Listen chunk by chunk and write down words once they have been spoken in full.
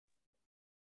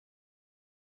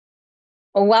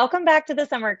Welcome back to the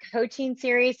summer coaching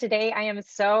series. Today, I am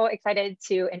so excited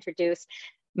to introduce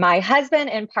my husband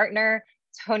and partner,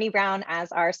 Tony Brown,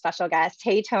 as our special guest.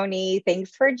 Hey, Tony,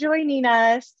 thanks for joining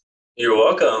us. You're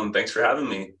welcome. Thanks for having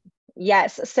me.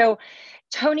 Yes, so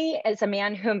Tony is a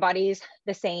man who embodies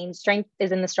the saying, strength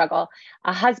is in the struggle.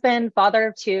 A husband, father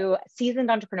of two, seasoned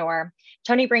entrepreneur.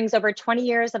 Tony brings over 20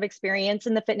 years of experience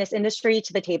in the fitness industry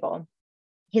to the table.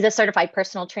 He's a certified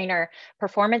personal trainer,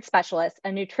 performance specialist,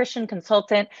 a nutrition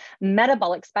consultant,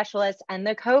 metabolic specialist, and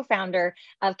the co-founder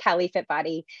of Cali Fit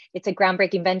Body. It's a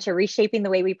groundbreaking venture reshaping the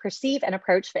way we perceive and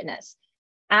approach fitness.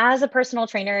 As a personal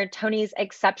trainer, Tony's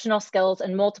exceptional skills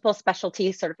and multiple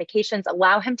specialty certifications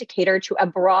allow him to cater to a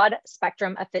broad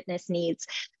spectrum of fitness needs.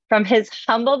 From his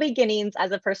humble beginnings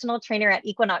as a personal trainer at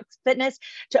Equinox Fitness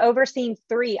to overseeing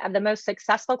three of the most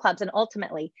successful clubs and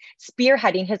ultimately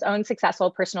spearheading his own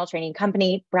successful personal training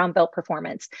company, Brown Built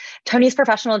Performance. Tony's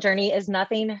professional journey is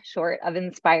nothing short of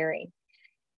inspiring.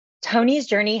 Tony's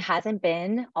journey hasn't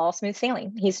been all smooth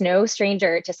sailing. He's no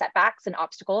stranger to setbacks and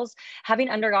obstacles, having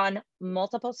undergone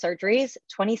multiple surgeries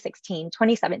 2016,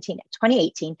 2017,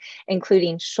 2018,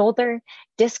 including shoulder,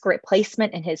 disc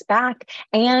replacement in his back,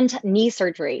 and knee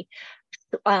surgery.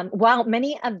 While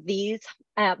many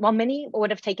would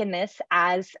have taken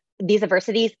these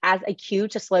adversities as a cue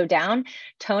to slow down,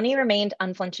 Tony remained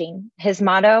unflinching. His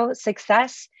motto,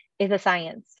 success is a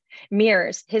science,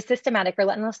 mirrors his systematic,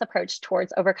 relentless approach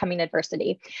towards overcoming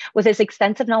adversity. With his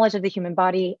extensive knowledge of the human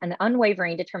body and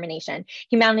unwavering determination,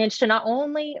 he managed to not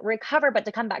only recover, but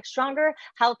to come back stronger,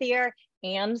 healthier,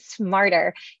 and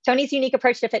smarter. Tony's unique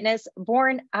approach to fitness,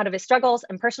 born out of his struggles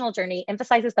and personal journey,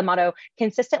 emphasizes the motto,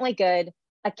 consistently good,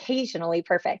 occasionally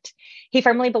perfect. He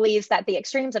firmly believes that the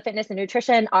extremes of fitness and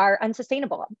nutrition are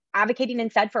unsustainable, advocating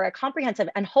instead for a comprehensive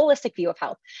and holistic view of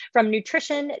health, from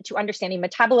nutrition to understanding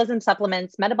metabolism,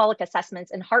 supplements, metabolic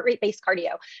assessments, and heart rate-based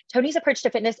cardio. Tony's approach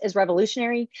to fitness is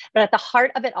revolutionary, but at the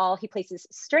heart of it all, he places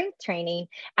strength training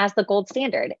as the gold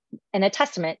standard and a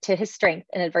testament to his strength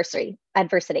in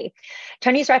adversity.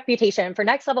 Tony's reputation for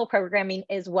next level programming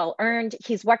is well earned.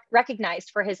 He's recognized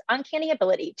for his uncanny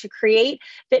ability to create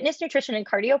fitness, nutrition, and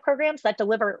cardio programs that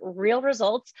deliver real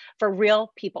results for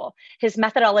real people. His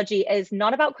methodology is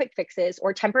not about quick fixes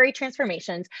or temporary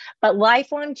transformations, but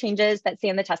lifelong changes that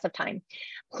stand the test of time.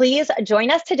 Please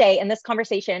join us today in this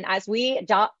conversation as we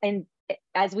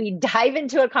dive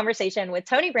into a conversation with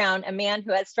Tony Brown, a man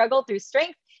who has struggled through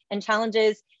strength and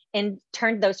challenges and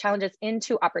turned those challenges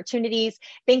into opportunities.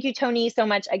 Thank you, Tony, so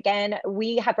much again.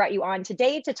 We have brought you on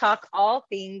today to talk all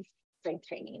things strength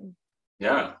training.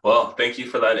 Yeah, well, thank you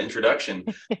for that introduction.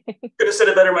 Could have said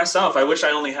it better myself. I wish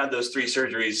I only had those three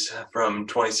surgeries from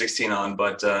 2016 on,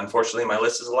 but unfortunately, my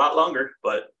list is a lot longer.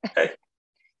 But hey.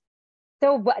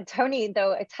 So, Tony,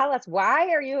 though, tell us, why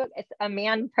are you a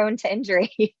man prone to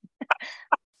injury?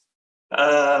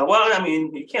 Well, I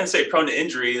mean, you can't say prone to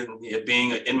injury and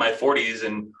being in my 40s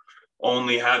and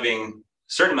only having a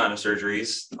certain amount of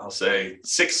surgeries. I'll say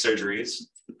 6 surgeries.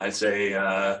 I'd say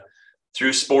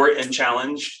through sport and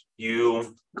challenge,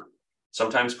 you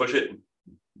sometimes push it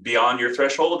beyond your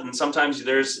threshold, and sometimes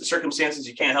there's circumstances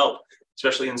you can't help,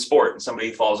 especially in sport.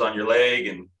 Somebody falls on your leg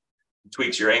and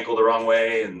tweaks your ankle the wrong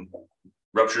way and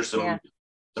ruptures some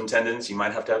tendons, you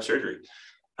might have to have surgery.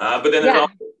 But then there's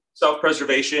also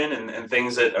self-preservation and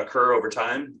things that occur over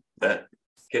time that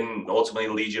can ultimately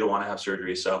lead you to want to have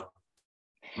surgery. So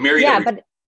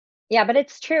but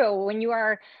it's true when you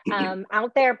are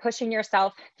out there pushing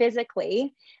yourself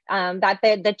physically, that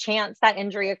the chance that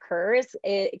injury occurs,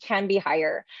 it can be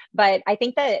higher. But I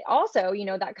think that also,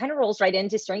 that kind of rolls right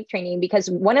into strength training, because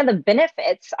one of the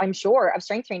benefits, I'm sure, of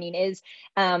strength training is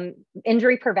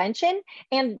injury prevention.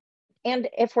 And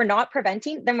if we're not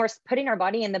preventing, then we're putting our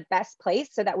body in the best place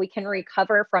so that we can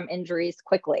recover from injuries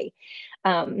quickly.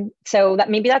 So that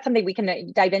maybe that's something we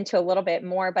can dive into a little bit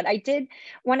more. But I did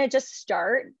want to just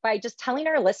start by just telling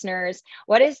our listeners,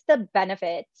 what is the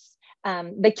benefits,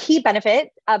 the key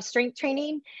benefit of strength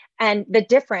training and the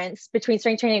difference between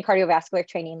strength training and cardiovascular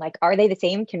training? Like, are they the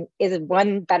same? Is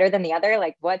one better than the other?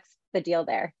 Like, what's the deal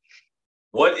there?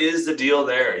 What is the deal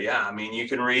there? Yeah, I mean, you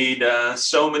can read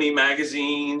so many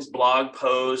magazines, blog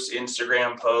posts,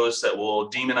 Instagram posts that will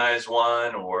demonize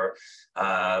one or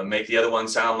make the other one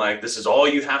sound like this is all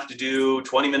you have to do,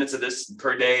 20 minutes of this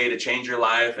per day to change your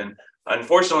life. And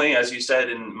unfortunately, as you said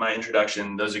in my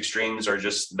introduction, those extremes are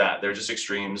just that. They're just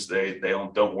extremes. They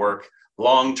don't work.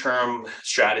 Long-term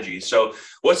strategies. So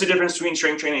what's the difference between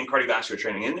strength training and cardiovascular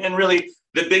training? And really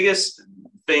the biggest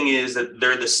thing is that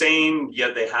they're the same,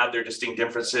 yet they have their distinct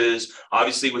differences.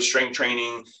 Obviously with strength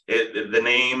training, the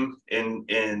name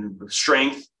in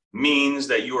strength means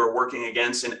that you are working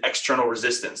against an external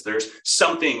resistance. There's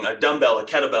something, a dumbbell, a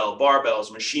kettlebell,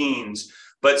 barbells, machines,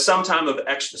 but some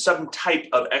type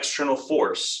of external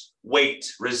force,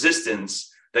 weight,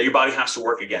 resistance that your body has to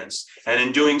work against. And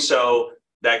in doing so,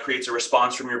 that creates a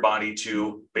response from your body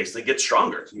to basically get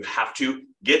stronger. You have to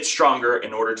get stronger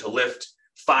in order to lift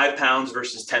 5 pounds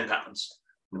versus 10 pounds,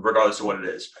 regardless of what it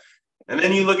is. And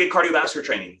then you look at cardiovascular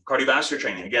training. Cardiovascular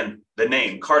training, again, the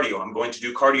name, cardio. I'm going to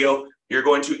do cardio. You're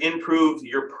going to improve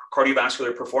your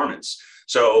cardiovascular performance.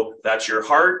 So that's your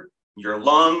heart, your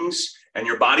lungs, and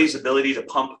your body's ability to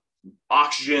pump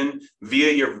oxygen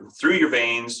through your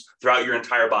veins, throughout your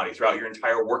entire body, throughout your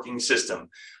entire working system.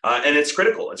 And it's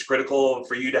critical. It's critical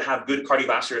for you to have good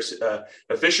cardiovascular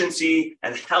efficiency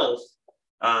and health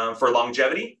for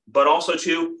longevity, but also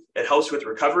too, it helps with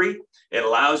recovery. It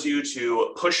allows you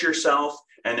to push yourself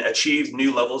and achieve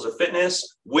new levels of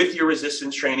fitness with your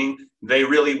resistance training. They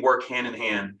really work hand in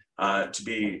hand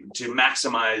to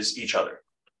maximize each other.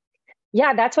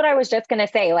 Yeah, that's what I was just going to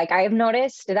say. Like, I have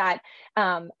noticed that,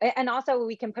 and also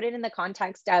we can put it in the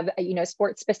context of,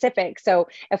 sport specific. So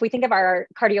if we think of our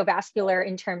cardiovascular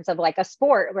in terms of like a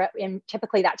sport, and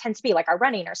typically that tends to be like our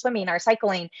running, our swimming, our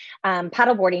cycling,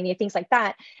 paddleboarding, things like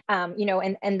that,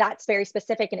 and that's very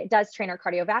specific and it does train our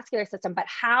cardiovascular system. But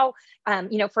how,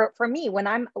 for me, when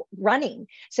I'm running,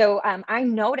 so I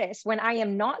notice when I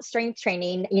am not strength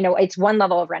training, it's one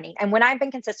level of running. And when I've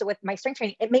been consistent with my strength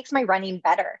training, it makes my running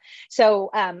better.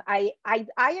 So I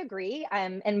agree,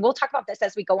 and we'll talk about this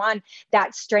as we go on,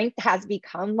 that strength has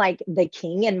become like the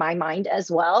king in my mind as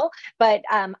well. But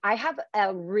I have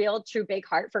a real true big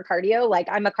heart for cardio. Like,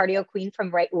 I'm a cardio queen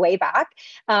from way back,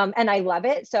 and I love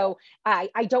it. So I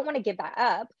don't want to give that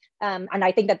up. And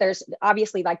I think that there's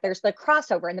obviously there's the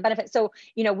crossover and the benefit. So,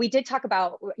 we did talk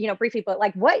about, briefly, but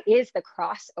like, what is the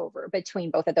crossover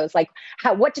between both of those? Like,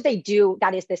 what do they do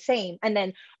that is the same? And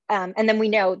then we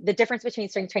know the difference between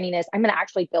strength training is I'm going to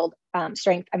actually build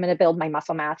strength. I'm going to build my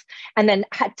muscle mass. And then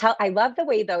I love the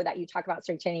way though that you talk about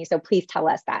strength training. So please tell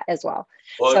us that as well.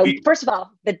 So first of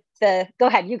all, go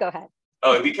ahead, you go ahead.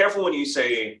 Oh, be careful when you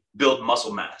say build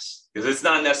muscle mass, because it's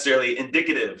not necessarily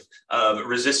indicative of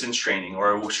resistance training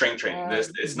or strength training.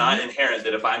 It's not inherent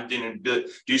that if I'm going to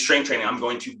do strength training, I'm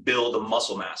going to build a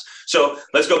muscle mass. So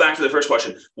let's go back to the first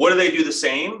question. What do they do the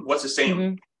same? What's the same?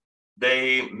 Mm-hmm.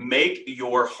 They make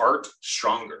your heart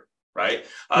stronger, right?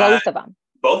 Both of them.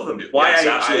 Both of them do. Why? Yes,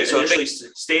 absolutely. So initially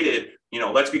stated,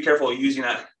 let's be careful using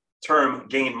that term,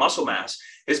 gain muscle mass,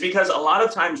 is because a lot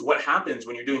of times what happens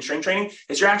when you're doing strength training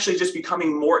is you're actually just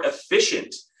becoming more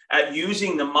efficient at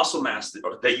using the muscle mass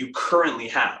that you currently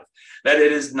have. That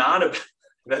is not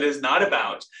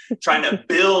about trying to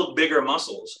build bigger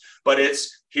muscles, but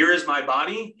it's, here is my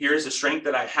body, here's the strength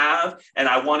that I have, and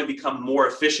I want to become more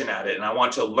efficient at it. And I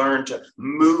want to learn to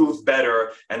move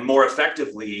better and more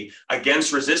effectively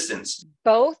against resistance.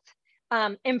 Both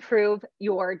improve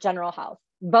your general health.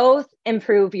 Both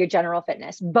improve your general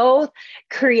fitness, both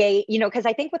create, because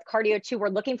I think with cardio too, we're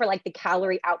looking for like the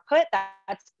calorie output.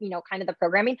 That's, kind of the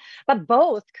programming, but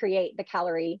both create the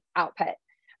calorie output,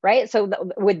 right? So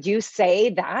would you say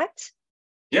that?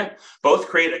 Yeah, both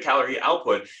create a calorie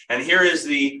output. And here is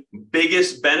the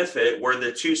biggest benefit where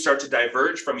the two start to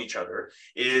diverge from each other,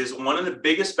 is one of the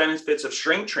biggest benefits of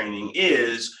strength training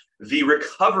is the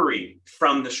recovery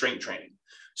from the strength training.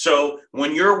 So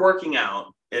when you're working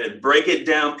out, and break it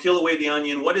down, peel away the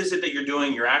onion. What is it that you're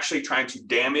doing? You're actually trying to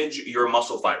damage your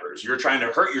muscle fibers. You're trying to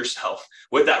hurt yourself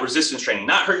with that resistance training,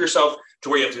 not hurt yourself to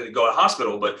where you have to go to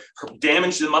hospital, but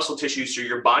damage the muscle tissue. So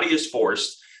your body is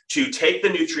forced to take the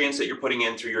nutrients that you're putting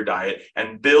in through your diet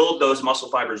and build those muscle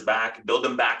fibers back, build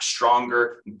them back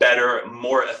stronger, better,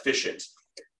 more efficient.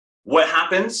 What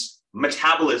happens?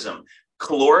 Metabolism.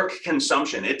 Caloric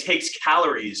consumption. It takes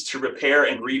calories to repair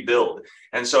and rebuild.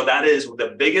 And so that is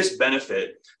the biggest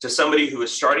benefit to somebody who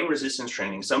is starting resistance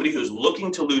training, somebody who's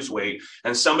looking to lose weight,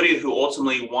 and somebody who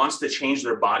ultimately wants to change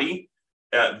their body,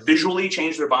 visually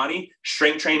change their body.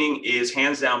 Strength training is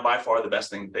hands down by far the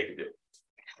best thing that they can do.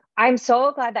 I'm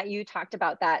so glad that you talked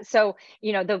about that. So,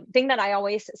 the thing that I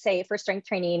always say for strength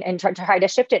training and try to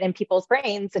shift it in people's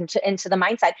brains and into the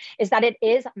mindset is that it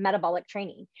is metabolic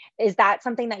training. Is that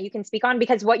something that you can speak on?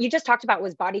 Because what you just talked about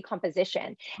was body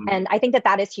composition. Mm-hmm. And I think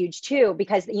that is huge too,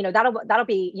 because, that'll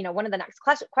be, one of the next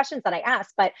questions that I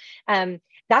ask. But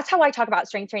that's how I talk about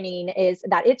strength training, is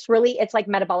that it's like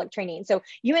metabolic training. So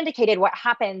you indicated what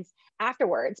happens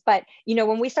afterwards, but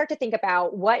when we start to think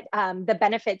about what the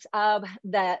benefits of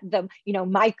the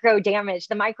micro damage,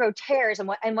 the micro tears, and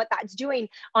what that's doing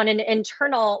on an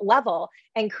internal level,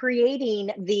 and creating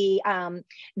the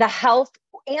health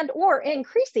and or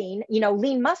increasing,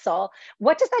 lean muscle,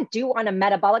 what does that do on a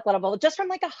metabolic level, just from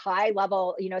like a high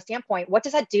level, standpoint? What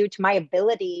does that do to my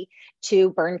ability to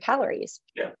burn calories?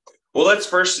 Yeah. Well, let's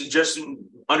first just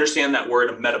understand that word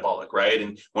of metabolic, right?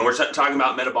 And when we're talking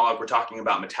about metabolic, we're talking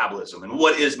about metabolism. And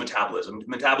what is metabolism?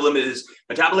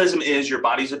 Metabolism is your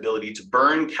body's ability to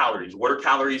burn calories. What are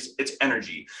calories? It's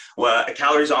energy. Well,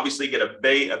 calories obviously get a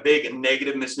big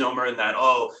negative misnomer in that,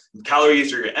 oh,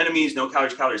 calories are your enemies. No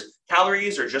calories, calories.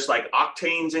 Calories are just like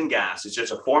octanes in gas. It's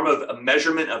just a form of a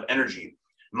measurement of energy.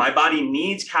 My body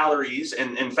needs calories.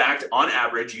 And in fact, on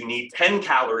average, you need 10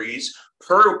 calories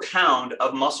per pound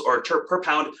of muscle, or per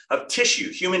pound of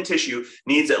tissue. Human tissue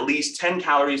needs at least 10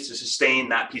 calories to sustain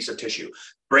that piece of tissue.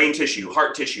 Brain tissue,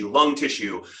 heart tissue, lung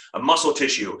tissue, muscle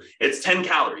tissue. It's 10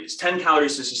 calories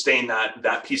to sustain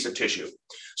that piece of tissue.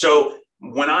 So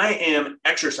when I am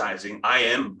exercising, I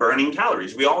am burning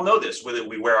calories. We all know this. Whether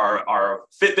we wear our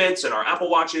Fitbits and our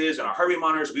Apple Watches and our heart rate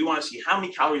monitors, we want to see how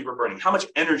many calories we're burning, how much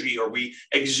energy are we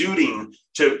exuding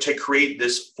to create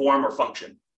this form or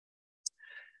function.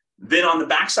 Then on the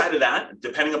backside of that,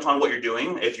 depending upon what you're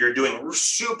doing, if you're doing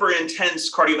super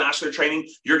intense cardiovascular training,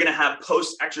 you're going to have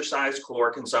post-exercise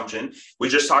caloric consumption. We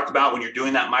just talked about when you're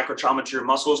doing that microtrauma to your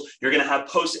muscles, you're going to have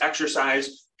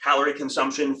post-exercise calorie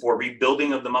consumption for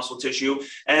rebuilding of the muscle tissue.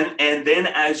 And then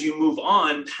as you move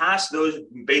on past those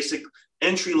basic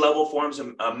entry-level forms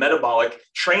of metabolic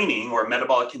training or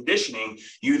metabolic conditioning,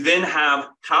 you then have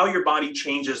how your body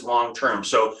changes long-term.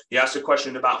 So you asked a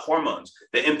question about hormones,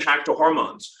 the impact of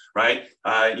hormones, right?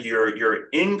 You're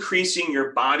increasing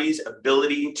your body's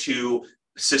ability to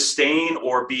sustain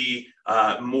or be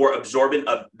more absorbent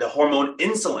of the hormone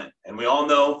insulin. And we all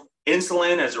know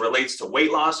insulin as it relates to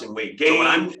weight loss and weight gain. So when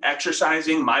I'm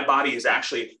exercising, my body is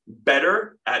actually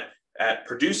better at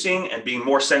producing and being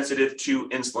more sensitive to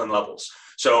insulin levels.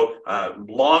 So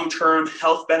long-term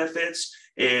health benefits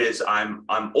is I'm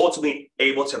ultimately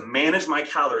able to manage my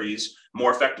calories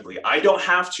more effectively. I don't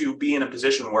have to be in a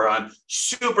position where I'm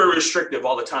super restrictive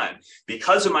all the time.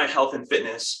 Because of my health and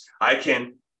fitness, I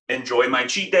can enjoy my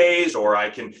cheat days, or I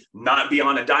can not be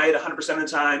on a diet 100% of the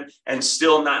time and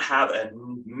still not have a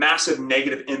massive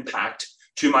negative impact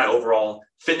to my overall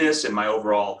fitness and my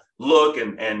overall look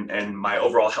and my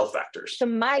overall health factors. So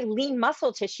my lean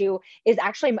muscle tissue is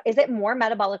it more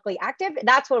metabolically active?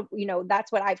 That's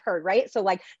what I've heard, right? So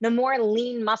like the more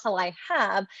lean muscle I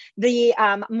have, the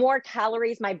more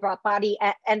calories my body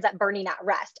ends up burning at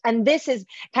rest. And this is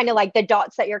kind of like the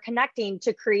dots that you're connecting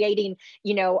to creating,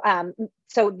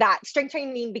 so that strength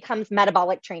training becomes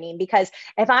metabolic training, because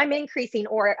if I'm increasing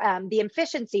or the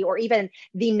efficiency or even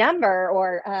the number,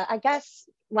 or I guess,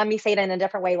 let me say it in a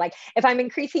different way. Like if I'm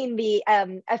increasing the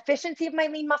efficiency of my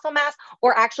lean muscle mass,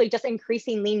 or actually just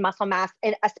increasing lean muscle mass,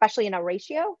 especially in a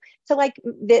ratio to like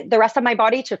the rest of my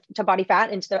body to body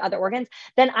fat and to the other organs,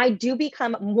 then I do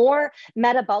become more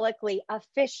metabolically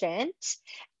efficient,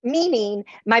 meaning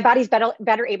my body's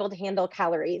better able to handle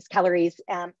calories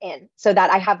in, so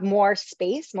that I have more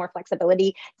space, more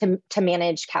flexibility to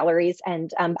manage calories,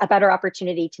 and a better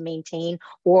opportunity to maintain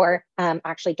or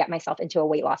actually get myself into a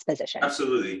weight loss position.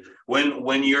 Absolutely.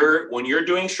 When you're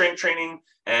doing strength training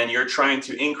and you're trying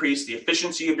to increase the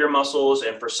efficiency of your muscles,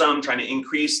 and for some trying to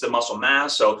increase the muscle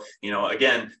mass. So,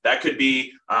 again, that could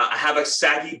be, I have a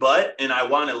saggy butt and I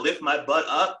want to lift my butt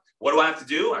up. What do I have to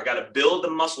do? I got to build the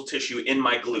muscle tissue in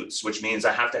my glutes, which means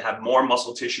I have to have more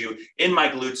muscle tissue in my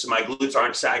glutes so my glutes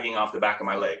aren't sagging off the back of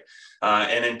my leg.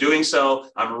 And in doing so,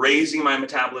 I'm raising my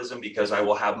metabolism because I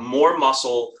will have more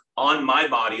muscle on my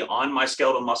body, on my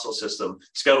skeletal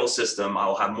system. I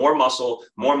will have more muscle.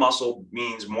 More muscle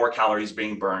means more calories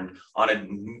being burned on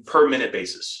a per minute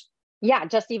basis. Yeah,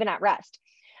 just even at rest.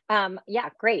 Yeah,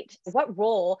 great. What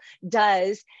role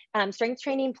does strength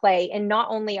training play in not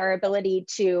only our ability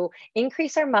to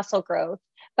increase our muscle growth,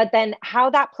 but then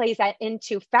how that plays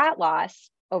into fat loss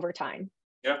over time?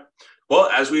 Yeah. Well,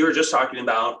 as we were just talking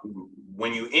about,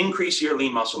 when you increase your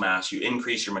lean muscle mass, you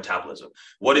increase your metabolism.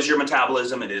 What is your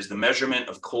metabolism? It is the measurement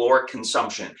of caloric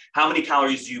consumption. How many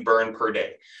calories do you burn per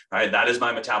day? Right? That is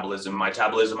my metabolism.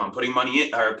 I'm putting money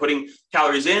in, or putting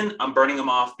calories in, I'm burning them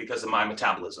off because of my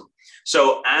metabolism.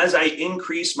 So as I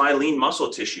increase my lean muscle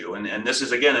tissue, and this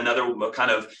is again another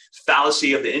kind of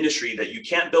fallacy of the industry, that you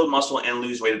can't build muscle and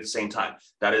lose weight at the same time.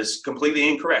 That is completely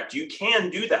incorrect. You can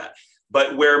do that.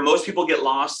 But where most people get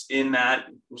lost in that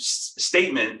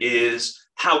statement is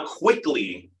how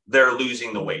quickly they're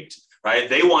losing the weight, right?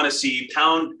 They want to see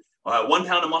 1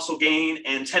 pound of muscle gain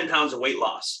and 10 pounds of weight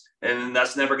loss. And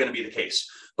that's never going to be the case.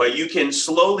 But you can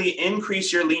slowly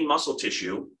increase your lean muscle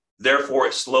tissue. Therefore,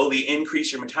 it slowly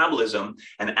increases your metabolism.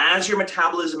 And as your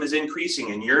metabolism is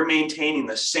increasing and you're maintaining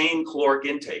the same caloric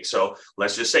intake, so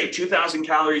let's just say 2,000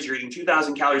 calories, you're eating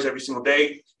 2,000 calories every single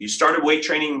day. You started weight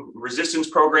training resistance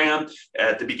program.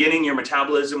 At the beginning, your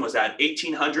metabolism was at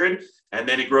 1,800, and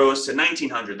then it grows to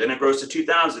 1,900, then it grows to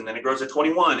 2,000, then it grows to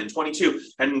 21 and 22.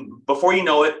 And before you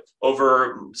know it,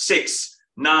 over 6,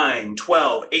 9,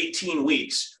 12, 18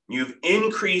 weeks, you've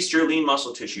increased your lean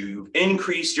muscle tissue, you've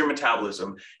increased your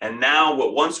metabolism. And now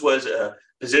what once was a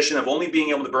position of only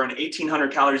being able to burn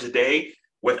 1,800 calories a day,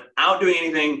 without doing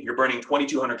anything, you're burning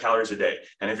 2,200 calories a day.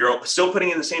 And if you're still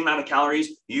putting in the same amount of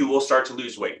calories, you will start to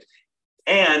lose weight.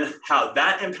 And how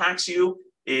that impacts you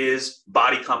is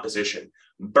body composition,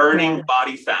 burning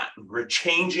body fat,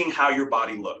 changing how your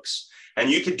body looks. And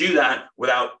you could do that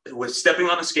with stepping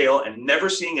on a scale and never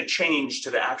seeing a change to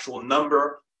the actual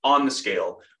number on the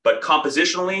scale. But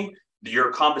compositionally,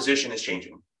 your composition is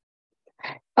changing.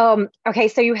 Okay,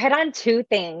 so you hit on two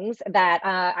things that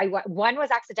one was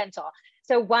accidental.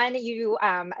 So one, you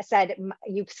said,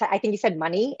 I think you said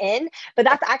money in, but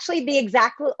that's actually the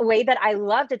exact way that I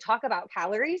love to talk about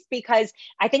calories, because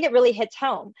I think it really hits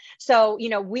home. So,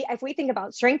 if we think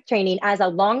about strength training as a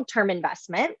long-term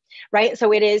investment, right?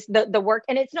 So it is the work,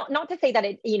 and it's not to say that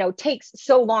it, takes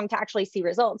so long to actually see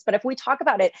results, but if we talk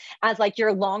about it as like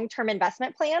your long-term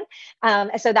investment plan,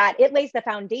 so that it lays the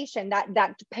foundation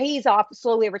that pays off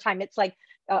slowly over time. It's like,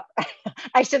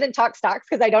 I shouldn't talk stocks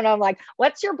because I don't know. I'm like,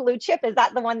 what's your blue chip? Is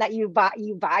that the one that you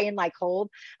buy and like hold,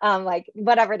 like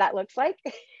whatever that looks like?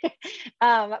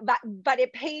 But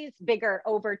it pays bigger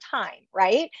over time,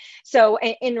 right? So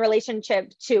in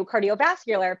relationship to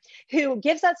cardiovascular, who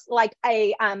gives us like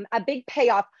a big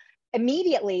payoff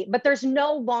immediately, but there's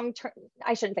no long-term,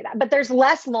 I shouldn't say that, but there's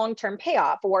less long-term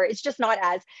payoff, or it's just not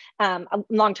as a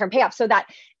long-term payoff. So that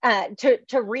to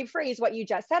rephrase what you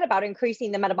just said about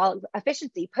increasing the metabolic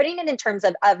efficiency, putting it in terms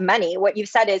of money, what you've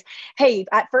said is, hey,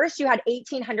 at first you had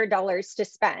 $1,800 to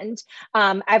spend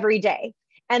every day.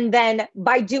 And then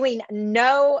by doing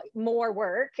no more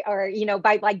work, or,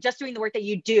 by like just doing the work that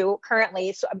you do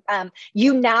currently, so,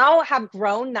 you now have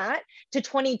grown that to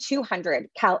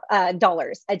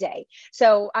 $2,200 a day.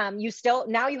 So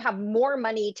now you have more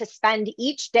money to spend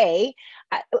each day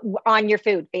on your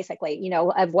food, basically,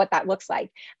 of what that looks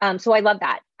like. So I love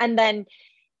that. And then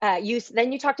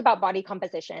you talked about body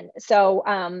composition. So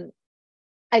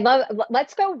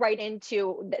let's go right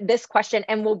into this question,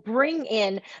 and we'll bring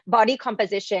in body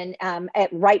composition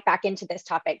right back into this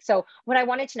topic. So what I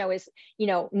wanted to know is,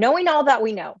 knowing all that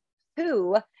we know,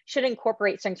 who should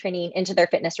incorporate strength training into their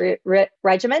fitness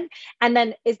regimen? And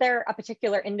then is there a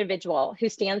particular individual who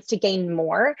stands to gain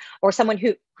more, or someone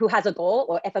who has a goal,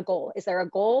 or if a goal, is there a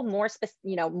goal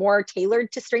more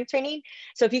tailored to strength training?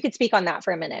 So if you could speak on that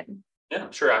for a minute. Yeah,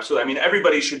 sure. Absolutely. I mean,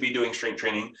 everybody should be doing strength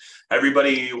training.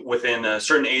 Everybody within a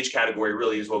certain age category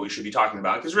really is what we should be talking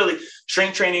about. Because really,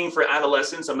 strength training for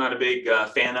adolescents, I'm not a big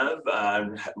fan of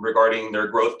regarding their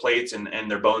growth plates and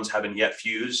their bones haven't yet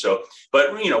fused. So,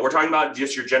 but we're talking about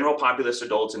just your general populace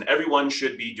adults, and everyone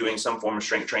should be doing some form of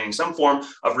strength training, some form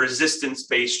of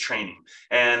resistance-based training.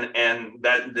 And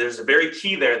that there's a very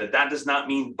key there that does not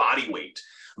mean body weight.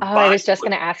 I was just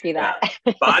going to ask you that.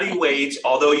 Body weight,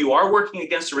 although you are working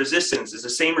against a resistance, is the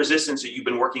same resistance that you've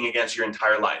been working against your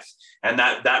entire life. And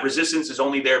that resistance is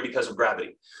only there because of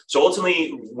gravity. So ultimately,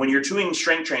 when you're doing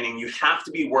strength training, you have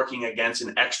to be working against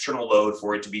an external load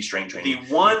for it to be strength training.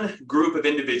 The one group of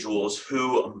individuals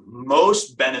who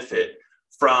most benefit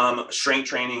from strength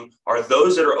training are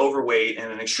those that are overweight, and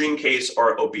in an extreme case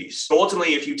are obese. So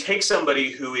ultimately, if you take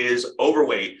somebody who is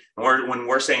overweight, and when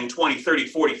we're saying 20, 30,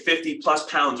 40, 50 plus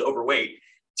pounds overweight,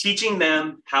 teaching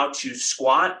them how to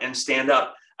squat and stand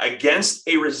up against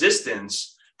a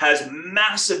resistance has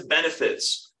massive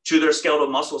benefits to their skeletal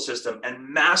muscle system and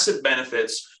massive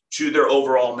benefits to their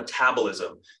overall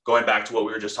metabolism, going back to what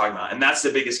we were just talking about. And that's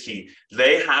the biggest key.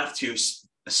 They have to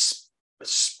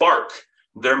spark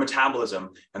their metabolism.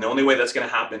 And the only way that's going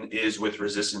to happen is with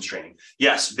resistance training.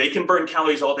 Yes, they can burn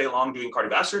calories all day long doing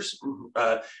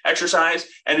cardiovascular exercise.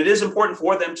 And it is important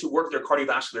for them to work their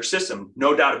cardiovascular system,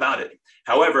 no doubt about it.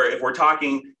 However, if we're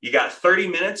talking, you got 30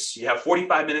 minutes, you have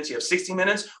 45 minutes, you have 60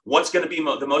 minutes, what's going to be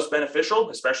the most beneficial,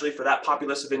 especially for that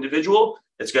populace of individual?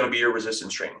 It's going to be your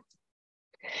resistance training.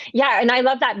 Yeah. And I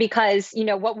love that because,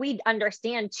 what we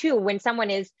understand too, when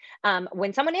someone is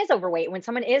overweight, when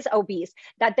someone is obese,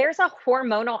 that there's a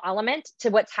hormonal element to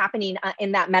what's happening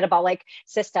in that metabolic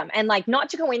system. And like,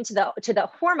 not to go into the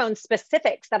hormone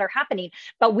specifics that are happening,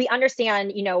 but we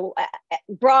understand,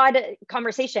 broad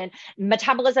conversation,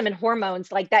 metabolism and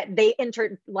hormones, like that,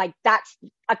 that's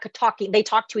they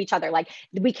talk to each other. Like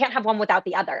we can't have one without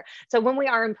the other. So when we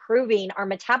are improving our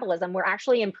metabolism, we're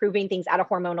actually improving things at a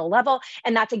hormonal level.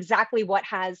 And that's exactly what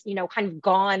has, kind of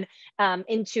gone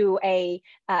into a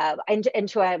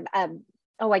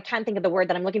oh, I can't think of the word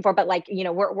that I'm looking for, but like,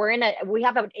 we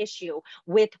have an issue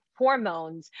with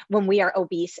hormones when we are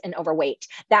obese and overweight.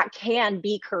 That can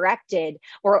be corrected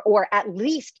or at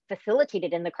least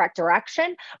facilitated in the correct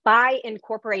direction by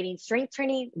incorporating strength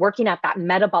training, working at that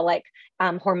metabolic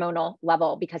hormonal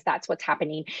level, because that's what's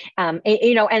happening.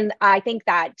 And I think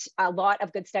that a lot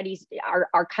of good studies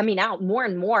are coming out more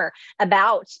and more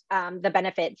about the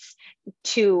benefits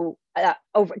to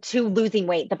losing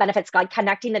weight, the benefits, like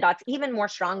connecting the dots even more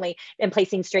strongly and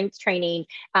placing strength training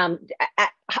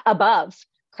above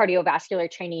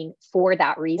cardiovascular training for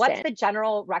that reason. What's the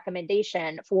general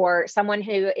recommendation for someone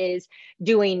who is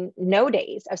doing no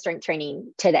days of strength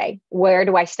training today? Where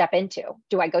do I step into?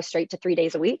 Do I go straight to 3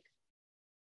 days a week?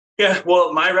 Yeah,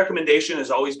 well, my recommendation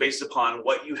is always based upon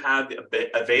what you have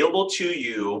available to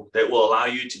you that will allow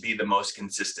you to be the most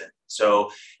consistent.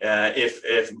 So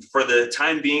if for the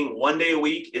time being, 1 day a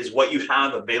week is what you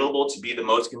have available to be the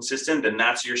most consistent, then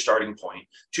that's your starting point.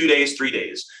 2 days, 3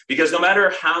 days, because no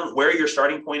matter where your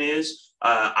starting point is,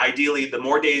 ideally, the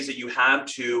more days that you have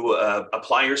to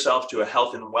apply yourself to a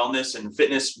health and wellness and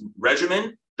fitness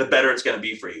regimen, the better it's going to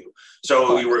be for you.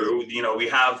 So we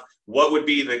have what would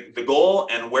be the goal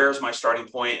and where's my starting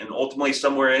point? And ultimately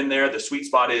somewhere in there, the sweet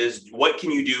spot is what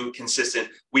can you do consistent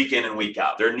week in and week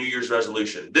out? Their New Year's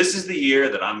resolution. This is the year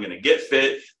that I'm going to get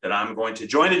fit, that I'm going to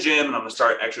join a gym and I'm going to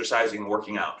start exercising and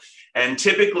working out. And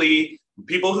typically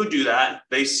people who do that,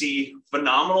 they see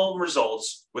phenomenal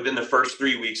results within the first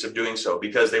 3 weeks of doing so,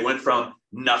 because they went from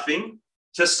nothing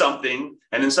to something,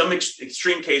 and in some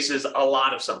extreme cases, a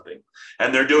lot of something.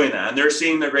 And they're doing that and they're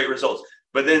seeing their great results.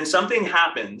 But then something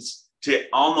happens to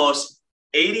almost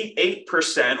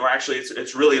 88%, or actually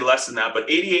it's really less than that, but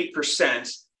 88%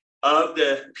 of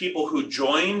the people who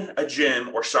join a gym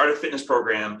or start a fitness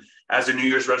program as a New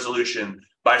Year's resolution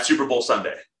by Super Bowl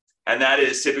Sunday. And that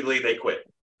is typically they quit.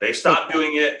 They stop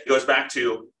doing it. It goes back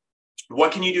to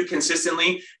what can you do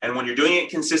consistently? And when you're doing it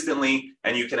consistently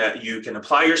and you can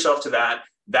apply yourself to that,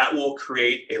 that will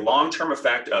create a long-term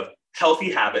effect of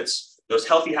healthy habits. Those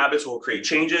healthy habits will create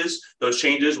changes. Those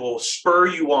changes will spur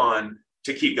you on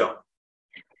to keep going.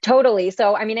 Totally.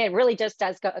 So, I mean, it really just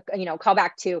does, call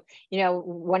back to,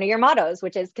 one of your mottos,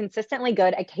 which is consistently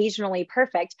good, occasionally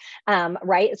perfect.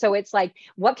 Right. So it's like,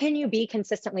 what can you be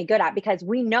consistently good at? Because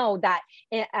we know that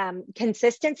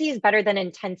consistency is better than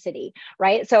intensity.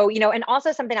 Right. So, and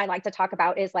also something I like to talk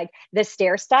about is like the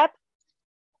stair step.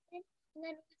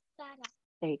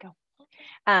 There you go.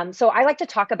 So I like to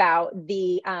talk about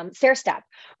the stair step,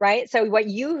 right? So what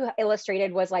you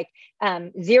illustrated was like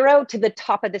 0 to the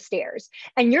top of the stairs,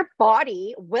 and your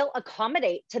body will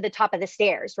accommodate to the top of the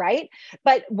stairs, right?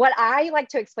 But what I like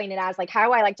to explain it as, like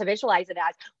how I like to visualize it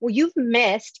as, well, you've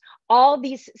missed all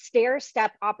these stair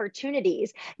step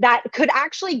opportunities that could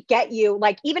actually get you,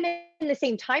 like even in the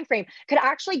same time frame, could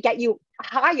actually get you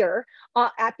higher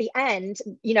at the end,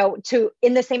 to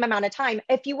in the same amount of time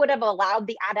if you would have allowed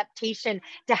the adaptation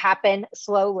to happen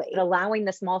slowly, allowing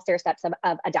the small stair steps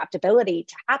of adaptability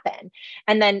to happen.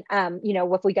 And then,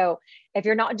 if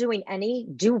you're not doing any,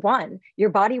 do one. Your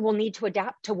body will need to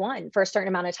adapt to one for a certain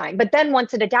amount of time. But then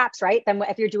once it adapts, right, then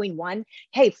if you're doing one,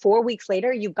 hey, 4 weeks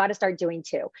later, you've got to start doing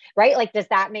 2, right? Like, does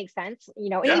that make sense?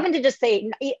 Yeah. Even to just say,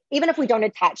 even if we don't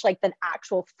attach like the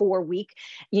actual 4-week,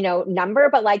 number,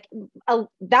 but like,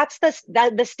 that's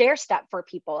the stair step for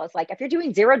people. It's like, if you're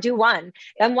doing 0, do 1.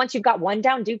 Then once you've got 1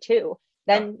 down, do 2.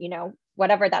 Then,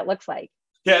 whatever that looks like.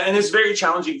 Yeah, and it's very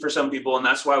challenging for some people, and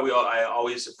that's why I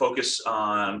always focus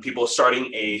on people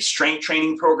starting a strength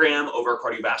training program over a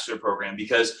cardiovascular program,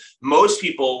 because most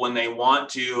people, when they want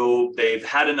to, they've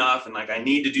had enough and like, I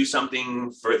need to do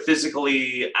something for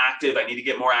physically active, I need to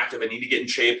get more active, I need to get in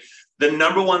shape. The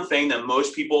number one thing that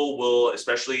most people will,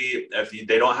 especially if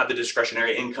they don't have the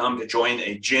discretionary income to join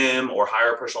a gym or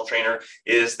hire a personal trainer,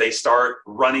 is they start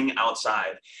running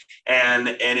outside. And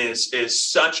is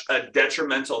such a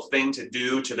detrimental thing to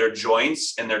do to their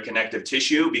joints and their connective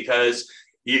tissue, because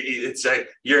it's like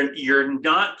you're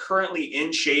not currently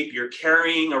in shape. You're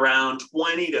carrying around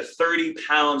 20 to 30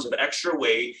 pounds of extra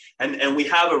weight. And we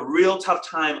have a real tough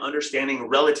time understanding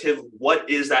relative what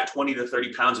is that 20 to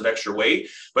 30 pounds of extra weight.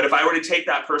 But if I were to take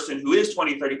that person who is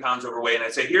 20, 30 pounds overweight, and I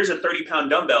say, here's a 30-pound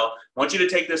dumbbell, I want you to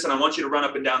take this and I want you to run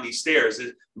up and down these stairs,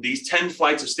 these 10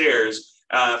 flights of stairs.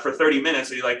 for 30 minutes.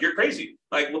 And you're like, you're crazy.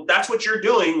 Like, well, that's what you're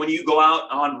doing when you go out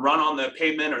run on the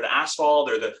pavement or the asphalt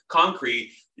or the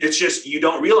concrete. It's just, you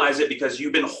don't realize it because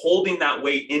you've been holding that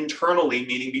weight internally,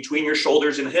 meaning between your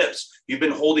shoulders and hips. You've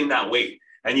been holding that weight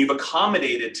and you've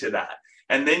accommodated to that.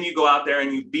 And then you go out there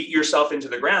and you beat yourself into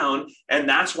the ground. And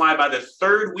that's why by the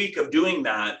third week of doing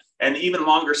that, and even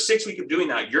longer, 6 weeks of doing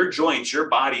that, your joints, your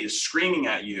body is screaming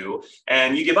at you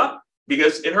and you give up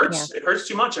because it hurts. Yeah. It hurts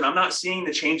too much. And I'm not seeing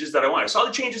the changes that I want. I saw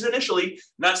the changes initially, and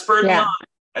that spurred me on.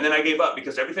 And then I gave up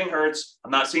because everything hurts.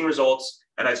 I'm not seeing results.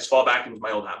 And I just fall back into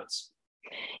my old habits.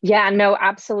 Yeah, no,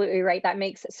 absolutely right. That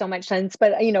makes so much sense.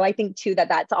 But, I think too,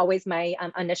 that's always my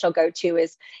initial go-to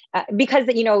is because,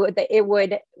 it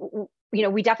would,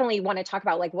 we definitely want to talk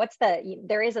about like,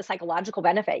 there is a psychological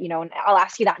benefit, and I'll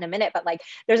ask you that in a minute, but like,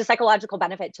 there's a psychological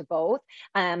benefit to both.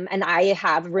 And I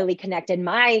have really connected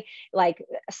my like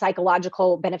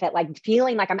psychological benefit, like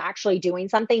feeling like I'm actually doing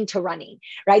something, to running,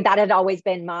 right? That had always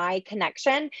been my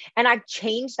connection. And I've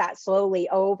changed that slowly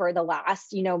over the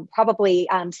last, probably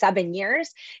 7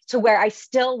 years, to where I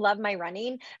still love my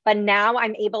running, but now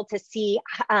I'm able to see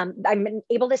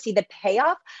the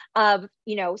payoff of,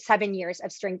 7 years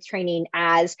of strength training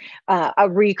as a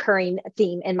recurring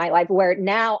theme in my life, where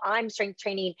now I'm strength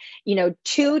training,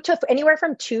 anywhere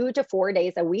from 2 to 4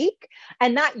 days a week.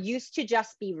 And that used to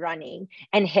just be running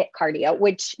and HIIT cardio,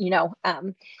 which,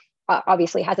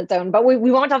 obviously has its own, but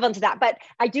we won't delve into that. But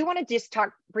I do want to just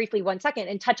talk briefly 1 second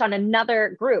and touch on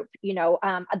another group,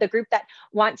 the group that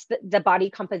wants the body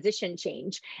composition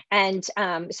change. And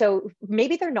so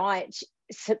maybe they're not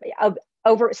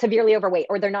severely overweight,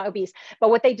 or they're not obese, but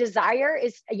what they desire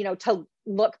is, to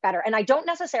look better. And I don't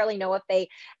necessarily know if they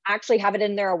actually have it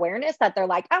in their awareness that they're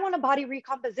like, I want a body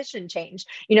recomposition change,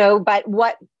 but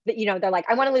what, they're like,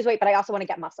 I want to lose weight, but I also want to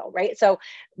get muscle. Right. So,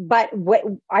 but what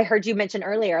I heard you mention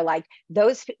earlier, like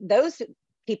those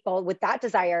people with that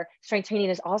desire, strength training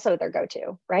is also their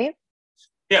go-to, right?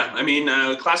 Yeah. I mean,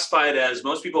 classified as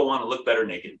most people want to look better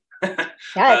naked.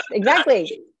 Yes,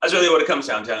 exactly. That's really what it comes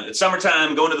down to. It's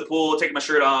summertime, going to the pool, taking my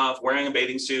shirt off, wearing a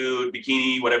bathing suit,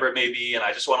 bikini, whatever it may be. And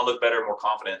I just want to look better, more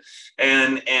confident.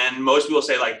 And most people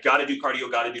say like, got to do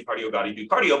cardio, got to do cardio, got to do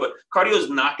cardio. But cardio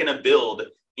is not going to build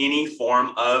any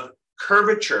form of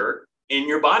curvature in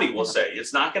your body, we'll say.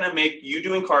 It's not going to make you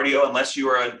doing cardio, unless you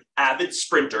are an avid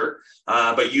sprinter,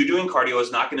 but you doing cardio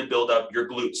is not going to build up your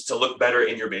glutes to look better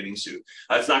in your bathing suit.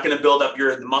 It's not going to build up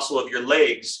the muscle of your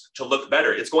legs to look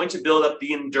better. It's going to build up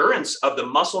the endurance of the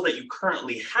muscle that you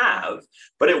currently have,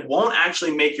 but it won't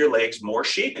actually make your legs more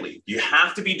shapely. You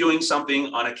have to be doing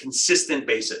something on a consistent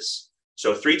basis.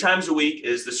 So 3 times a week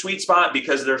is the sweet spot,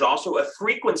 because there's also a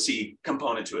frequency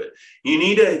component to it. You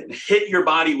need to hit your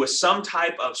body with some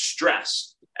type of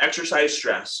stress, exercise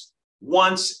stress,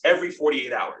 once every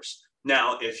 48 hours.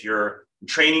 Now, if you're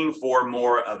training for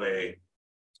more of a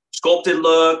sculpted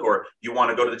look, or you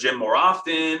want to go to the gym more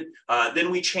often,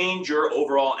 then we change your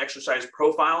overall exercise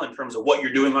profile in terms of what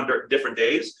you're doing on different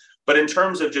days. But in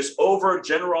terms of just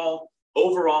overall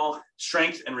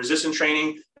strength and resistance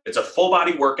training, it's a full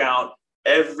body workout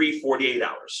every 48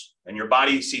 hours. And your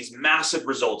body sees massive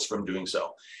results from doing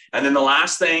so. And then the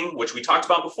last thing, which we talked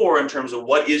about before in terms of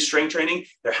what is strength training,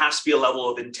 there has to be a level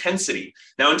of intensity.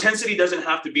 Now, intensity doesn't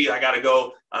have to be, I got to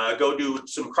go do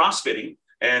some CrossFitting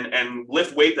and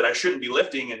lift weight that I shouldn't be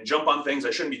lifting and jump on things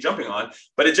I shouldn't be jumping on.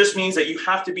 But it just means that you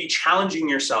have to be challenging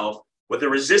yourself with a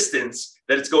resistance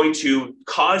that it's going to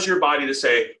cause your body to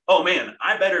say, oh man,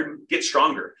 I better get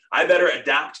stronger. I better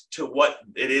adapt to what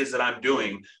it is that I'm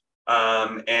doing.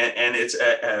 And it's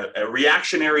a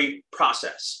reactionary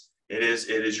process. It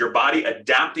is your body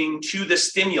adapting to the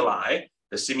stimuli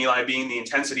being the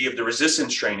intensity of the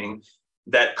resistance training,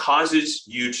 that causes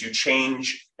you to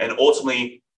change and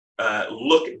ultimately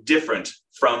look different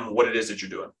from what it is that you're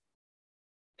doing.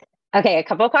 Okay, a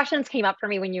couple of questions came up for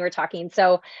me when you were talking.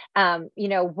 So,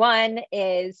 one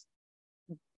is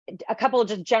a couple of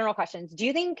just general questions. Do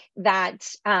you think that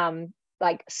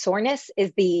like soreness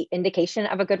is the indication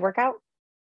of a good workout?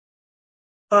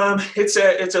 It's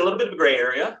a little bit of a gray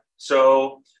area.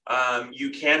 So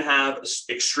you can have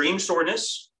extreme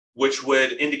soreness, which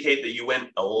would indicate that you went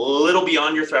a little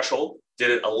beyond your threshold, did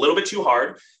it a little bit too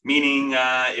hard, meaning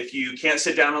if you can't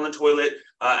sit down on the toilet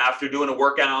after doing a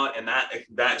workout and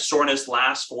that soreness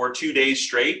lasts for 2 days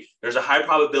straight, there's a high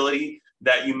probability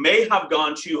that you may have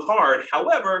gone too hard.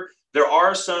 However, there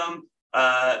are some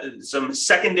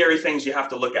secondary things you have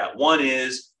to look at. One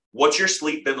is, what's your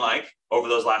sleep been like over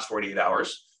those last 48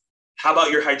 hours? How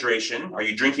about your hydration? Are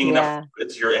you drinking enough?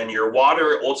 And your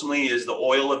water ultimately is the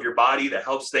oil of your body that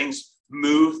helps things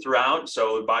move throughout,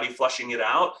 so body flushing it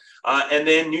out. And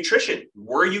then nutrition.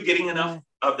 Were you getting enough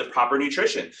of the proper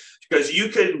nutrition? Because you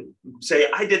could say,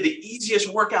 I did the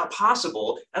easiest workout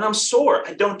possible and I'm sore.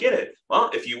 I don't get it. Well,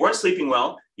 if you weren't sleeping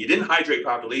well, you didn't hydrate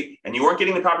properly, and you weren't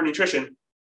getting the proper nutrition,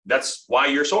 that's why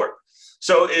you're sore.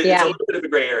 So it's a little bit of a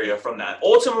gray area from that.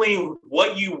 Ultimately,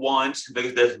 what you want,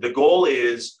 the goal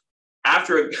is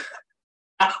after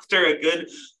a good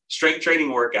strength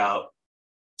training workout,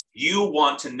 you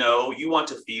want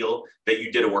to feel that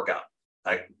you did a workout.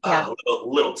 Like a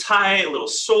little tight, a little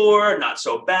sore, not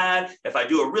so bad. If I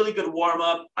do a really good warm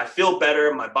up, I feel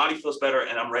better, my body feels better,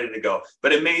 and I'm ready to go.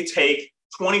 But it may take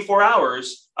 24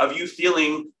 hours of you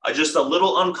feeling just a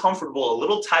little uncomfortable, a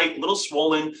little tight, a little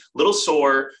swollen, a little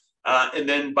sore. And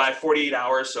then by 48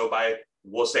 hours, so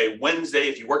we'll say Wednesday,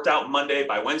 if you worked out Monday,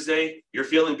 by Wednesday, you're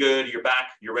feeling good, you're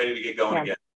back, you're ready to get going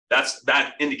again.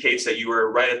 That indicates that you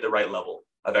were right at the right level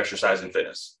of exercise and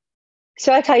fitness.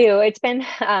 So I tell you, it's been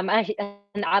an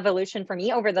evolution for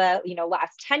me over the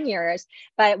last 10 years.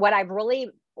 But what I've really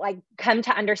come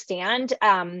to understand,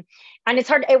 and it's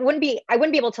hard, I wouldn't be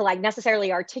able to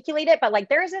necessarily articulate it, but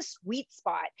there is a sweet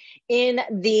spot in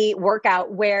the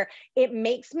workout where it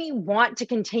makes me want to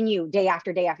continue day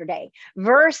after day after day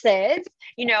versus,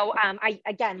 I,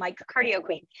 again, like Cardio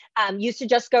Queen, used to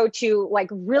just go to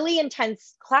really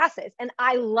intense classes, and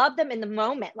I love them in the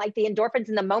moment, like the endorphins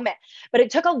in the moment, but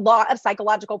it took a lot of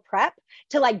psychological prep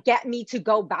to get me to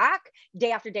go back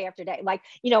day after day after day.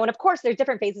 And of course there's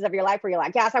different phases of your life where you're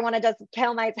like, yes, I want to just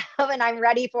kill myself and I'm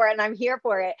ready for it and I'm here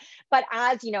for it. But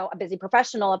as, a busy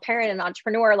professional, a parent, an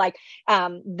entrepreneur,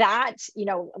 that,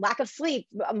 lack of sleep,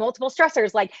 multiple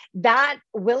stressors, that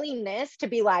willingness to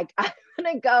be I'm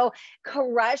going to go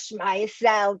crush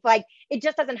myself. It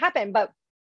just doesn't happen. But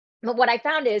what I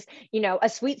found is, a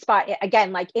sweet spot,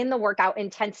 again, in the workout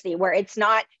intensity where it's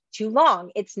not too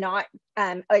long, it's not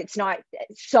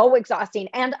so exhausting,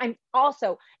 and I'm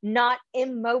also not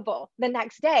immobile the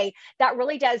next day. That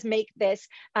really does make this,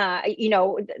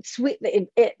 sweet.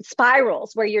 It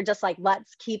spirals where you're just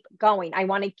let's keep going. I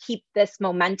want to keep this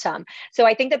momentum. So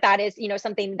I think that is,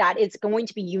 something that is going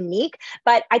to be unique,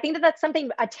 but I think that that's something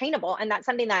attainable, and that's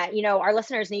something that our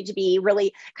listeners need to be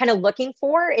really kind of looking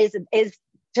for is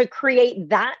to create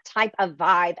that type of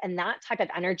vibe and that type of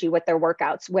energy with their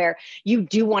workouts where you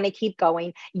do want to keep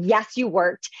going. Yes, you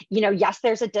worked, yes,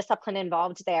 there's a discipline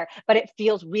involved there, but it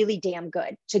feels really damn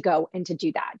good to go and to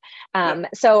do that.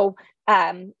 So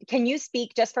can you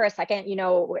speak just for a second,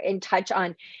 and touch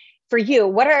on, for you,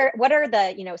 what are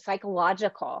the,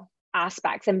 psychological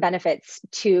aspects and benefits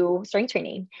to strength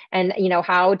training? And,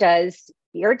 how does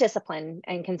your discipline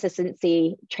and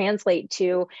consistency translate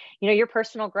to, your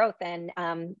personal growth and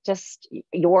just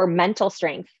your mental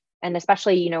strength, and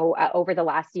especially, over the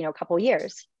last, couple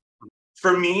years?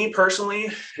 For me personally,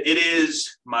 it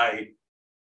is my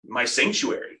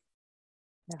sanctuary.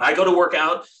 I go to work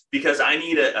out because I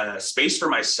need a space for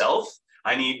myself.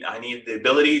 I need the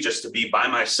ability just to be by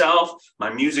myself,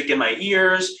 my music in my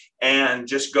ears, and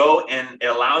just go, and it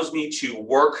allows me to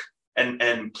work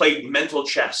and play mental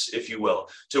chess, if you will,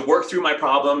 to work through my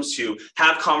problems, to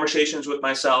have conversations with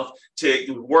myself,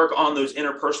 to work on those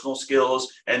interpersonal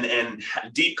skills and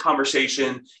deep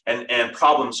conversation and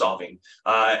problem solving.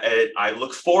 I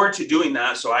look forward to doing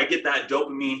that. So I get that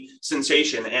dopamine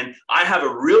sensation, and I have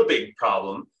a real big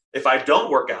problem if I don't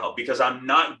work out because I'm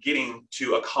not getting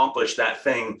to accomplish that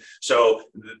thing. So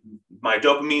my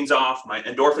dopamine's off, my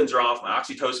endorphins are off, my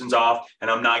oxytocin's off, and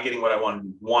I'm not getting what I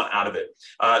want out of it.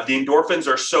 The endorphins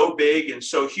are so big and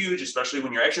so huge, especially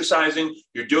when you're exercising,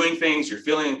 you're doing things, you're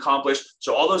feeling accomplished.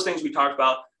 So all those things we talked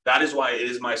about, that is why it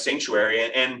is my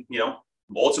sanctuary. And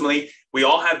ultimately, we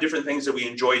all have different things that we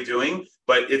enjoy doing,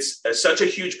 but it's such a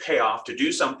huge payoff to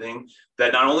do something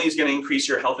that not only is going to increase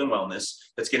your health and wellness,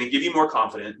 that's going to give you more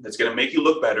confidence, that's going to make you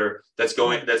look better, that's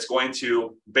going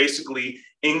to basically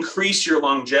increase your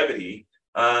longevity.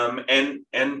 And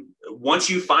once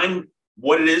you find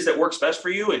what it is that works best for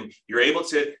you and you're able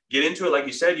to get into it, like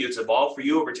you said, it's evolved for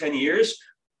you over 10 years,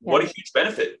 what a huge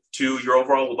benefit to your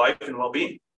overall life and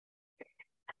well-being.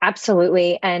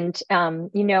 Absolutely. And,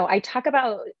 I talk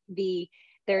about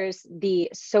there's the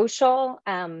social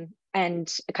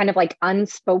and kind of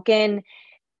unspoken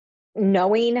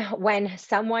knowing when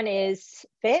someone is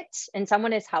fit and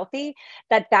someone is healthy,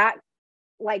 that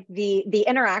the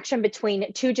interaction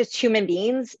between two just human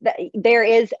beings, that there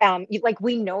is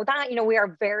we know that, we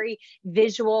are very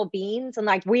visual beings,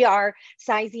 and we are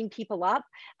sizing people up.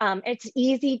 It's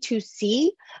easy to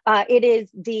see. It is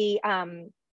the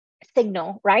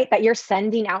signal, right, that you're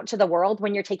sending out to the world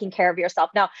when you're taking care of yourself.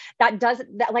 Now, that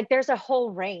there's a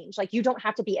whole range. Like, you don't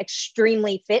have to be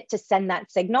extremely fit to send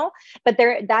that signal, but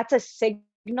that's a signal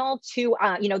to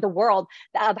the world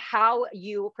of how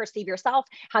you perceive yourself,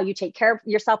 how you take care of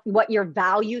yourself, what your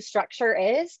value structure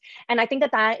is. And I think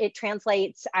that it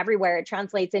translates everywhere. It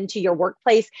translates into your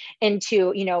workplace,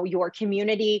 into your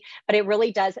community, but it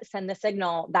really does send the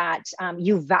signal that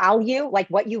you value, like,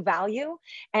 what you value.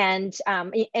 And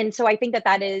so I think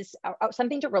that is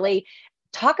something to really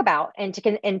talk about and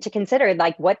to consider,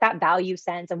 like, what that value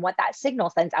sends and what that signal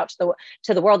sends out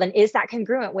to the world, and is that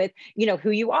congruent with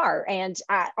who you are. And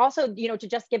also to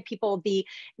just give people the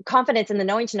confidence and the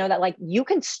knowing to know that, like, you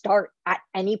can start at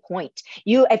any point.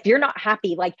 If you're not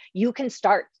happy, like, you can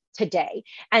start today,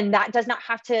 and that does not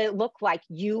have to look like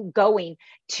you going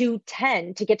to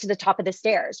 10 to get to the top of the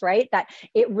stairs, right? That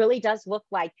it really does look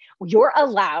like you're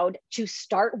allowed to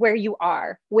start where you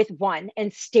are with one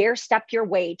and stair step your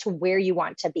way to where you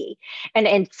want to be. And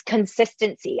it's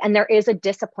consistency, and there is a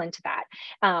discipline to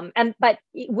that. But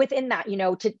within that,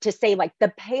 to say, like,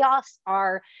 the payoffs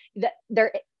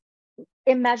they're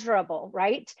immeasurable,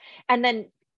 right? And then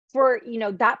for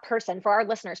that person, for our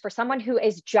listeners, for someone who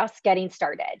is just getting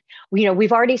started,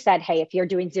 we've already said, hey, if you're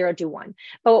doing 0, do 1.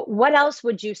 But what else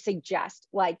would you suggest,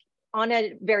 like, on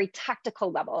a very tactical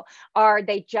level? Are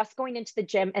they just going into the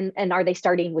gym, and are they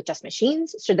starting with just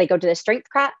machines? Should they go to the strength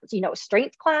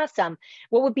class?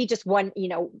 What would be just one,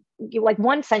 like,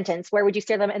 one sentence, where would you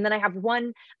steer them? And then I have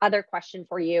one other question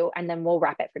for you, and then we'll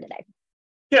wrap it for today.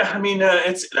 Yeah, I mean,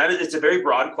 it's a very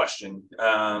broad question,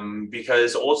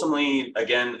 because ultimately,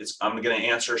 again, I'm going to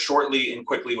answer shortly and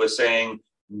quickly with saying,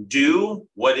 do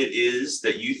what it is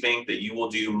that you think that you will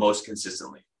do most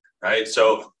consistently, right?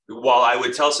 So while I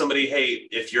would tell somebody, hey,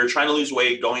 if you're trying to lose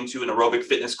weight, going to an aerobic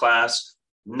fitness class,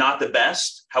 not the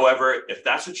best. However, if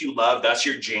that's what you love, that's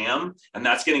your jam, and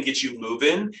that's going to get you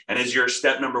moving, and is your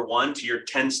step number 1 to your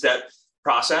 10-step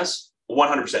process,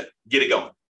 100%, get it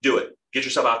going, do it. Get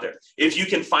yourself out there. If you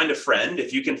can find a friend,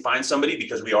 if you can find somebody,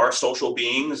 because we are social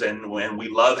beings, and when we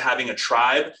love having a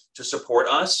tribe to support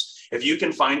us, if you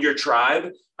can find your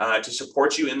tribe to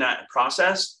support you in that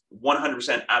process,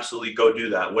 100% absolutely go do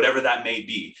that, whatever that may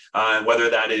be. Whether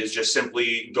that is just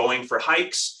simply going for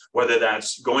hikes, whether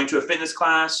that's going to a fitness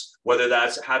class, whether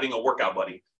that's having a workout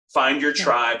buddy. Find your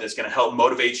tribe that's going to help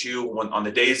motivate you on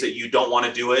the days that you don't want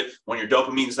to do it, when your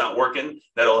dopamine's not working,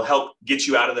 that'll help get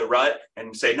you out of the rut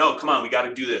and say, no, come on, we got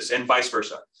to do this, and vice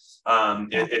versa.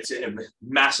 It's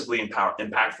massively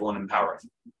impactful and empowering.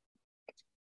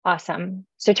 Awesome.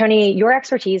 So Tony, your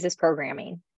expertise is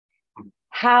programming.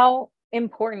 How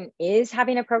important is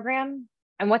having a program,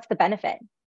 and what's the benefit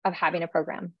of having a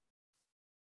program?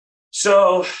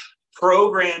 So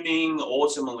programming,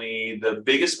 ultimately, the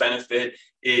biggest benefit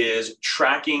is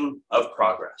tracking of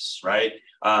progress, right?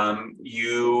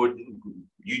 You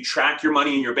track your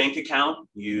money in your bank account.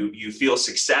 You feel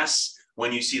success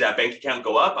when you see that bank account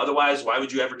go up. Otherwise, why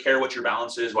would you ever care what your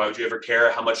balance is? Why would you ever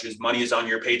care how much money is on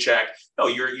your paycheck? No,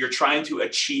 you're trying to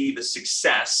achieve a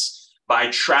success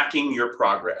by tracking your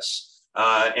progress.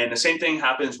 And the same thing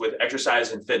happens with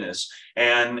exercise and fitness.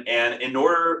 And in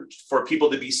order for people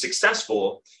to be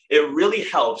successful, it really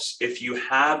helps if you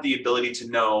have the ability to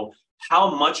know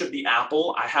how much of the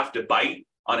apple I have to bite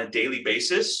on a daily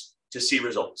basis to see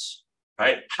results,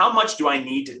 right? How much do I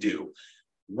need to do?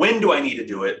 When do I need to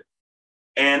do it?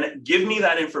 And give me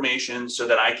that information so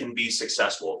that I can be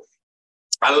successful.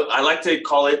 I like to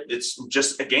call it, it's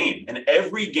just a game. And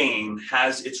every game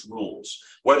has its rules.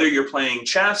 Whether you're playing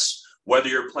chess, whether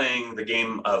you're playing the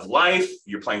game of life,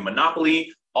 you're playing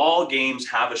Monopoly, all games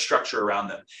have a structure around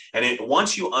them. And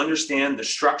once you understand the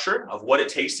structure of what it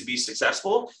takes to be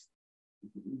successful,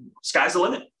 sky's the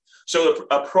limit. So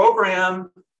a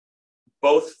program,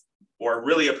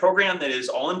 really a program that is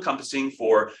all encompassing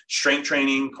for strength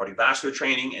training, cardiovascular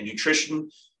training, and nutrition,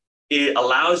 it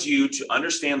allows you to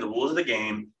understand the rules of the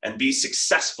game and be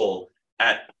successful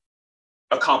at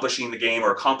accomplishing the game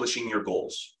or accomplishing your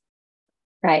goals.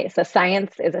 Right. So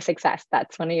science is a success.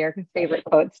 That's one of your favorite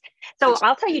quotes. So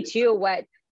I'll tell you too what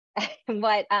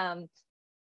the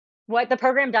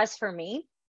program does for me.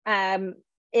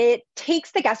 It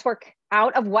takes the guesswork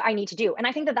out of what I need to do. And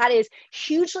I think that is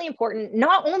hugely important,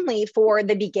 not only for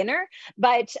the beginner,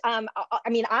 but I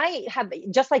mean, I have,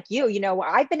 just like you,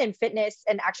 I've been in fitness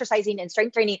and exercising and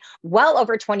strength training well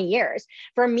over 20 years.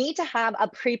 For me to have a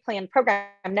pre-planned program,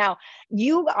 now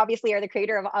you obviously are the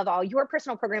creator of all your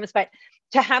personal programs, but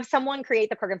to have someone create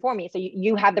the program for me, so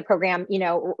you have the program,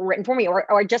 written for me,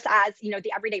 or just as,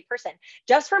 the everyday person,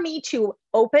 just for me to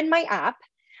open my app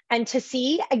and to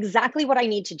see exactly what I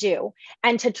need to do,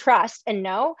 and to trust and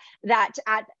know that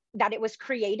that it was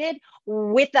created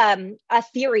with a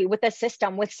theory, with a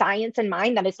system, with science in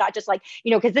mind, that it's not just like,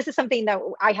 because this is something that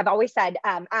I have always said,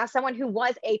 as someone who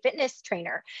was a fitness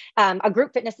trainer, a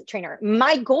group fitness trainer,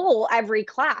 my goal every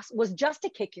class was just to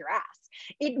kick your ass.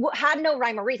 It had no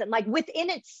rhyme or reason. Like within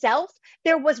itself,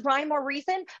 there was rhyme or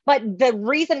reason, but the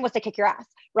reason was to kick your ass,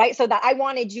 right? So that I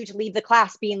wanted you to leave the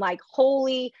class being like,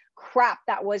 holy crap,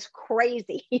 that was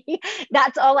crazy.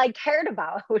 That's all I cared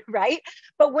about, right?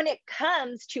 But when it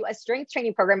comes to a strength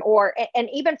training program, or and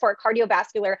even for a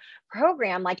cardiovascular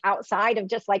program, like outside of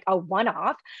just like a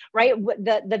one-off, right?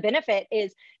 The benefit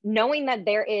is knowing that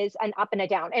there is an up and a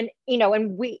down. And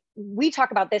and we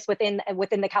talk about this within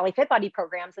the Cali Fit Body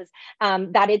programs, is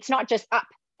that it's not just up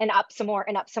and up some more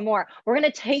and up some more. We're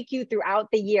going to take you throughout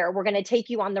the year. We're going to take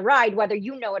you on the ride, whether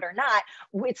you know it or not.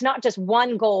 It's not just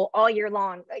one goal all year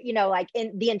long, like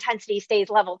in the intensity stays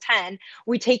level 10.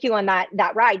 We take you on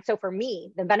that ride. So for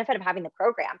me, the benefit of having the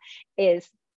program is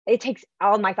it takes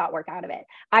all my thought work out of it.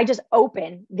 I just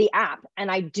open the app and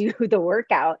I do the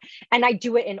workout, and I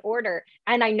do it in order.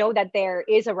 And I know that there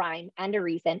is a rhyme and a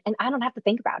reason, and I don't have to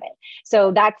think about it.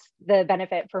 So that's the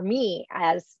benefit for me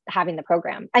as having the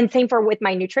program. And same for with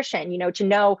my nutrition, to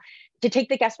know, to take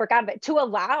the guesswork out of it, to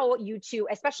allow you to,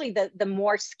 especially the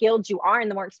more skilled you are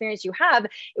and the more experience you have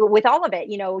with all of it,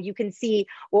 you can see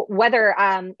whether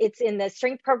it's in the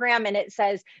strength program and it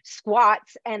says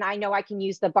squats, and I know I can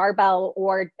use the barbell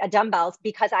or dumbbells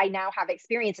because I now have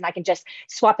experience and I can just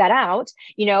swap that out,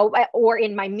 or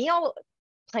in my meal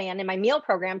plan, in my meal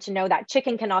program, to know that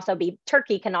chicken can also be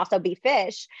turkey, can also be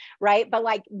fish, right? But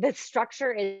like the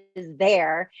structure is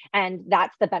there, and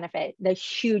that's the benefit, the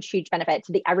huge benefit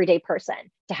to the everyday person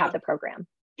to have the program.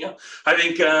 Yeah, I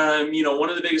think one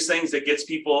of the biggest things that gets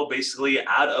people basically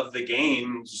out of the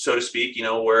game, so to speak,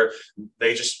 where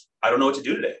they just, I don't know what to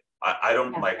do today. I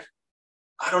don't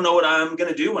know what I'm going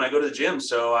to do when I go to the gym.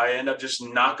 So I end up just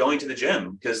not going to the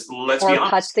gym, because let's be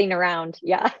honest, putzing around.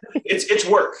 Yeah. It's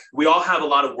work. We all have a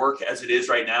lot of work as it is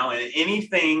right now. And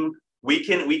anything we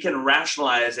can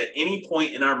rationalize at any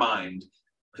point in our mind,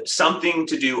 something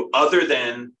to do other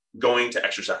than going to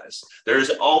exercise. There's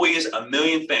always a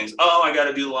million things. Oh, I got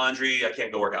to do laundry. I can't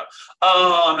go work out.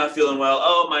 Oh, I'm not feeling well.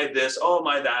 Oh, my this. Oh,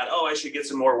 my that. Oh, I should get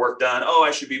some more work done. Oh,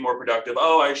 I should be more productive.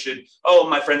 Oh,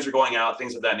 my friends are going out,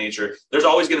 things of that nature. There's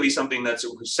always going to be something that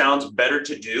sounds better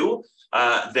to do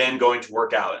than going to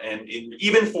work out. And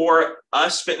even for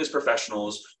us fitness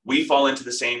professionals, we fall into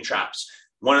the same traps.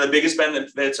 One of the biggest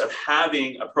benefits of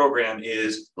having a program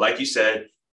is, like you said,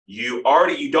 you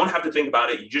don't have to think about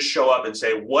it. You just show up and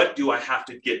say, what do I have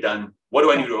to get done? What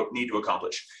do I need to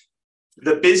accomplish?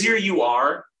 The busier you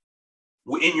are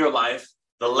in your life,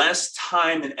 the less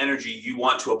time and energy you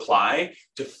want to apply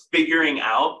to figuring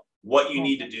out what you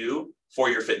need to do for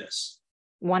your fitness.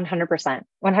 100%.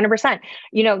 That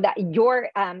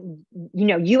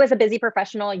you as a busy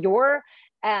professional,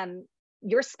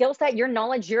 your skill set, your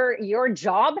knowledge, your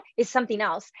job is something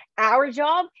else. Our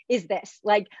job is this.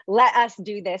 Like, let us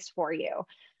do this for you.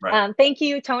 Right. Thank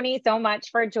you, Tony, so much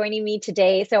for joining me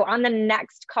today. So on the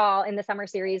next call in the summer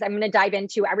series, I'm going to dive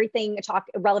into everything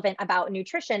relevant about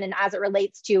nutrition, and as it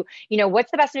relates to, what's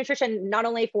the best nutrition, not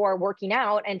only for working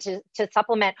out and to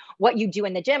supplement what you do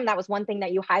in the gym. That was one thing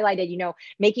that you highlighted,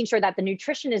 making sure that the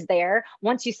nutrition is there.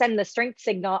 Once you send the strength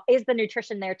signal, is the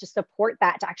nutrition there to support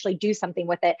that, to actually do something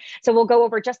with it? So we'll go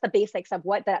over just the basics of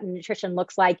what that nutrition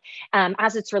looks like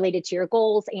as it's related to your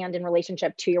goals and in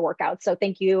relationship to your workouts. So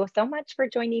thank you so much for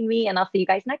joining me, and I'll see you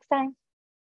guys next time.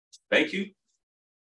 Thank you.